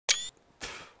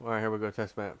Alright, here we go,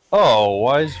 test map. Oh,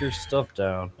 why is your stuff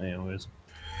down? Anyways.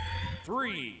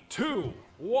 3, 2,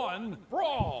 1,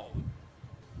 brawl!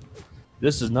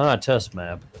 This is not a test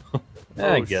map. Oh,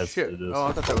 I guess shit. it is. Oh,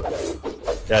 I thought that was...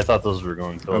 Yeah, I thought those were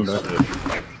going close.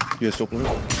 You guys still playing?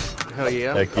 Hell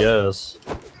yeah. Heck yes.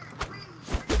 I'm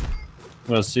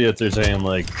gonna see if there's any,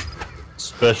 like,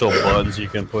 special buttons you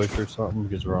can push or something,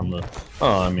 because we're on the...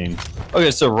 Oh, I mean... Okay,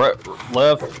 so right,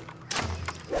 left...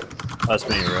 That's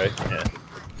me, right? Yeah.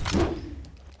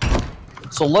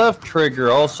 So left trigger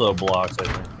also blocks, I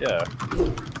think. Yeah.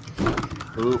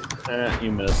 Oop, you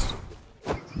missed.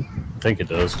 I think it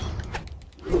does.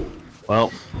 Well,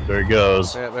 there it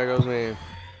goes. Yeah, there goes me.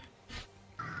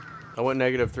 I went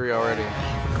 -3 already.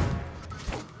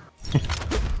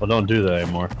 Well, don't do that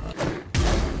anymore.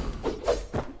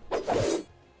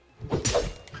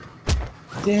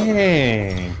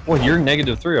 Dang. Well, you're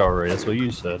 -3 already. That's what you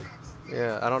said.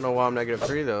 Yeah, I don't know why I'm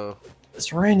 -3 though.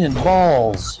 It's raining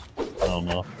balls. I don't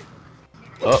know.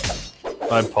 Oh,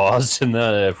 I paused and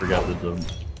then I forgot to do.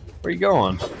 Where you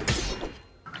going?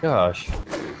 Gosh.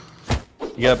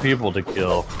 You got people to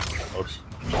kill. Oops.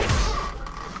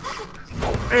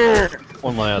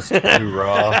 One last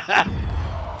hoorah.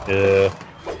 Yeah.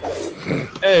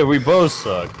 Hey, we both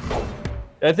suck.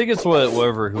 I think it's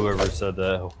whoever said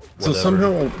that. Whatever. So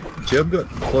somehow Jeb got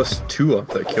 +2 off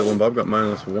that kill and Bob got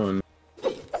 -1.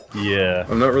 Yeah.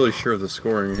 I'm not really sure of the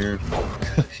scoring here.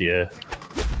 Yeah.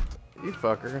 You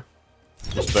fucker.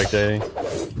 You're spectating?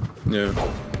 Yeah.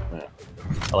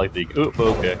 I like the... Oop,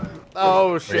 okay.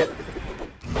 Oh shit.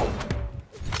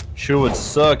 Sure would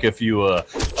suck if you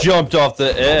jumped off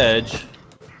the edge.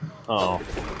 Oh.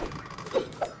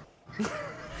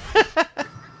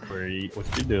 What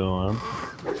you doing?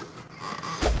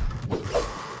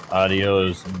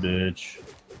 Adios, bitch.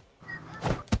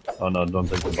 Oh no, don't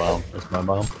take the bomb. That's my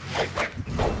bomb.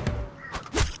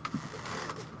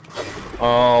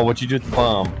 Oh, what you do with the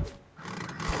bomb?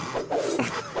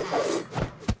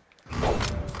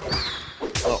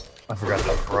 Oh, I forgot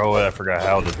to throw it. I forgot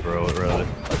how to throw it, rather.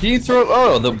 Can you throw?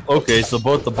 Oh, okay. So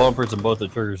both the bumpers and both the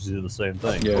triggers do the same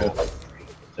thing. Yeah. Cool.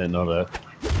 Didn't know that.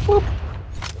 Boop.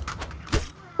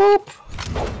 Boop.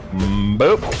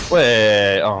 Boop.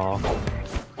 Way. Oh.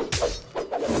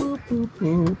 Boop, boop,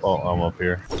 boop. Oh, I'm up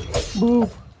here. Boop.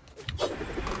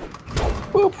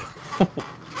 Boop.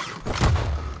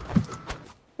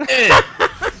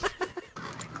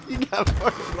 You got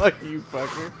fucking lucky, you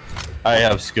fucker. I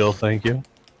have skill, thank you.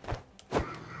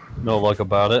 No luck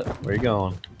about it. Where you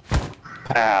going?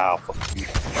 Pow. Fuck you.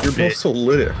 You're both so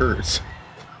lit it hurts.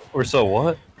 We're so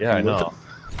what? Yeah, I know.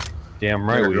 Damn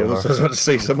right we are. I was about to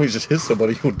say, somebody just hit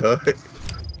somebody, you'll die.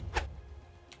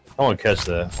 I want to catch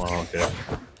that. Well, okay.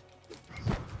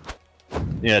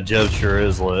 Yeah, Jeb sure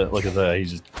is lit. Look at that. He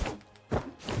just...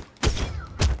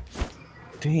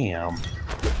 Damn.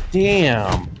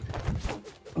 Damn.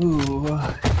 Ooh.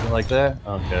 You like that?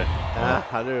 Okay. Ah,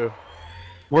 I do.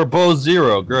 We're both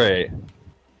 0. Great.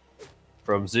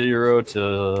 From 0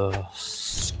 to...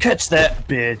 Catch that,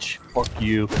 bitch. Fuck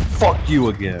you. Fuck you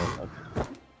again.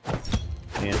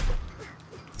 Okay.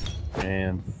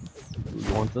 And...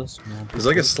 You want this? There's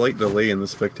like a slight delay in the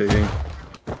spectating.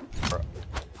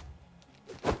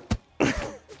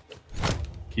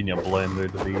 Can you blend there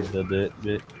to be the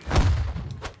bit?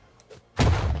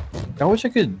 I wish I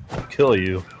could kill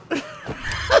you.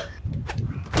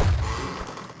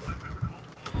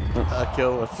 I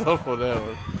killed myself on that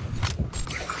one.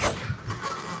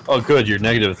 Oh good, you're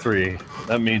 -3.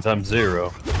 That means I'm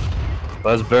 0.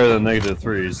 But that's better than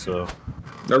 -3, so...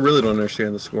 I really don't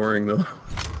understand the scoring though.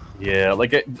 Yeah,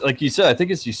 like you said, I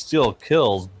think it's you steal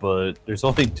kills, but there's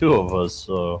only 2 of us,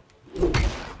 so...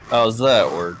 How does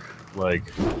that work?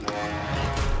 Like...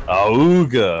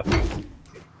 Auga!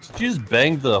 Did you just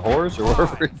bang the horse or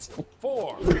whatever it's...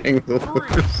 4, Bang the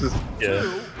horses. Yeah.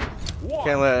 2, 1.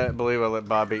 Can't believe I let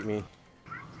Bob beat me.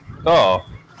 Oh.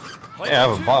 Yeah, I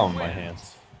have a bomb in my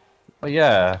hands. Oh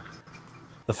yeah.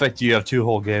 The fact you have 2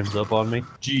 whole games up on me.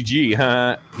 GG,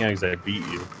 huh? Yeah, because I beat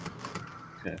you.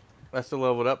 Okay. That's the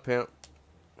leveled up pimp.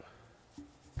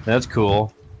 That's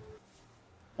cool.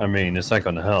 I mean, it's not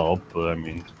gonna help, but I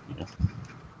mean, you know.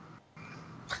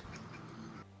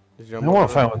 I want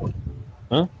to find with...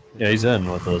 Huh? Yeah, he's in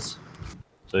with us.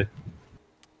 See?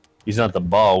 He's not the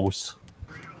boss.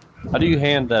 How do you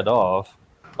hand that off?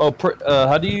 Oh,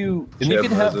 how do you... And you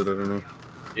can have... It, I don't know.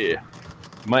 Yeah.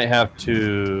 You might have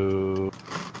to...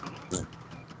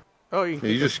 Oh, Yeah,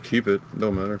 you just keep it.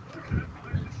 Don't matter.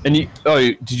 And you... Oh,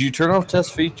 did you turn off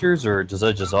test features, or does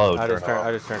that just auto turn off?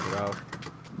 I just turned it off.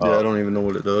 Yeah, I don't even know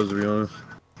what it does, to be honest.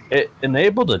 It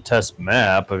enabled a test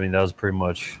map. I mean, that was pretty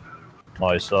much all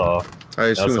I saw. I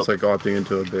assume it's like opting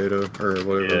into a beta or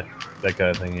whatever. Yeah, that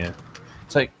kind of thing, yeah.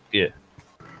 It's like, yeah.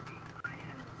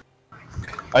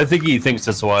 I think he thinks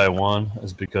that's why I won,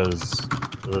 is because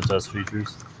of the test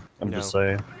features. I'm just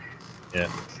saying.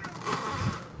 Yeah.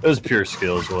 It was pure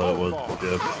skills what it was,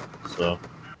 Jeb. So.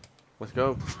 Let's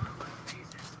go.